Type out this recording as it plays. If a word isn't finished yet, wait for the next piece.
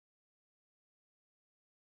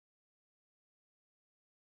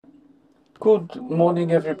Good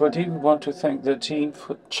morning, everybody. We want to thank the team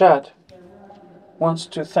for Chad. Wants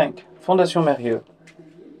to thank Fondation Mérieux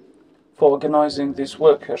for organizing this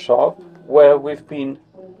workshop where we've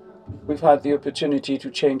had the opportunity to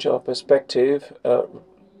change our perspective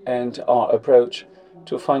and our approach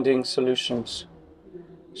to finding solutions.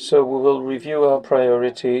 So we will review our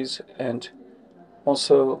priorities and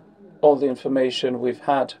also all the information we've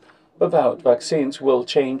had about vaccines will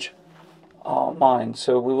change our mind.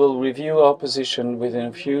 So we will review our position within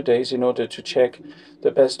a few days in order to check the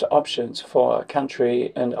best options for our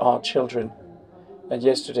country and our children. And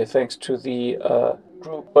yesterday, thanks to the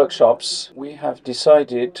group workshops, we have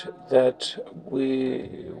decided that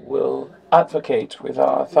we will advocate with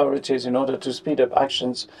our authorities in order to speed up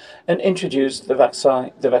actions and introduce the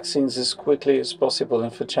vaccines as quickly as possible.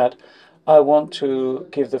 And for Chad, I want to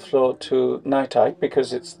give the floor to NITAG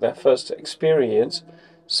because it's their first experience.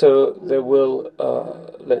 So they will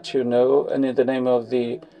let you know, and in the name of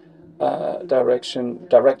the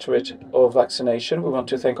Directorate of Vaccination, we want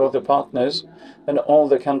to thank all the partners and all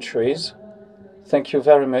the countries. Thank you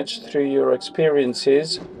very much. Through your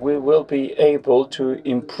experiences, we will be able to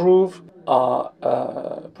improve our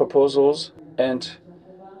proposals, and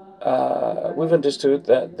we've understood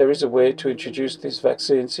that there is a way to introduce these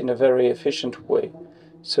vaccines in a very efficient way.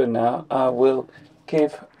 So now I will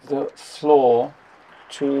give the floor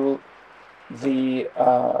to the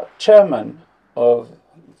chairman of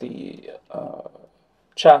the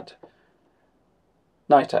Chad,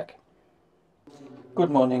 NITAG.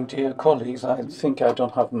 Good morning, dear colleagues. I think I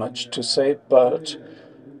don't have much to say, but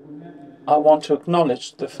I want to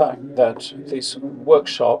acknowledge the fact that this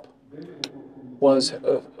workshop was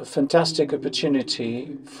a fantastic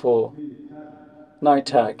opportunity for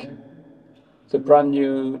NITAG, the brand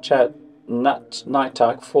new Chad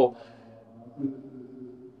NITAG, for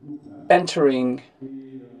entering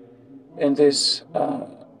in this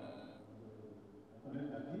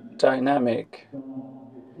dynamic,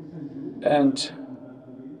 and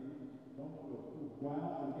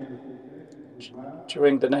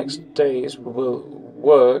during the next days we will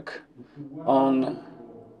work on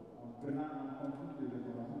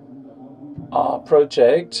our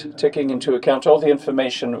project, taking into account all the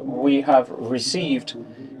information we have received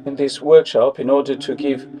in this workshop in order to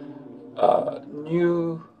give a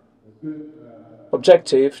new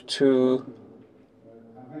objective to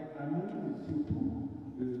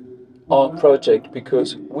our project,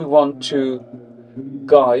 because we want to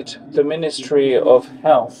guide the Ministry of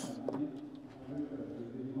Health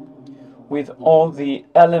with all the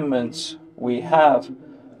elements we have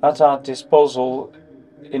at our disposal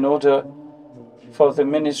in order for the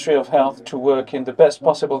Ministry of Health to work in the best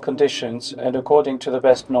possible conditions and according to the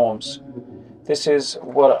best norms. This is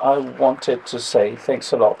what I wanted to say.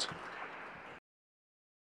 Thanks a lot.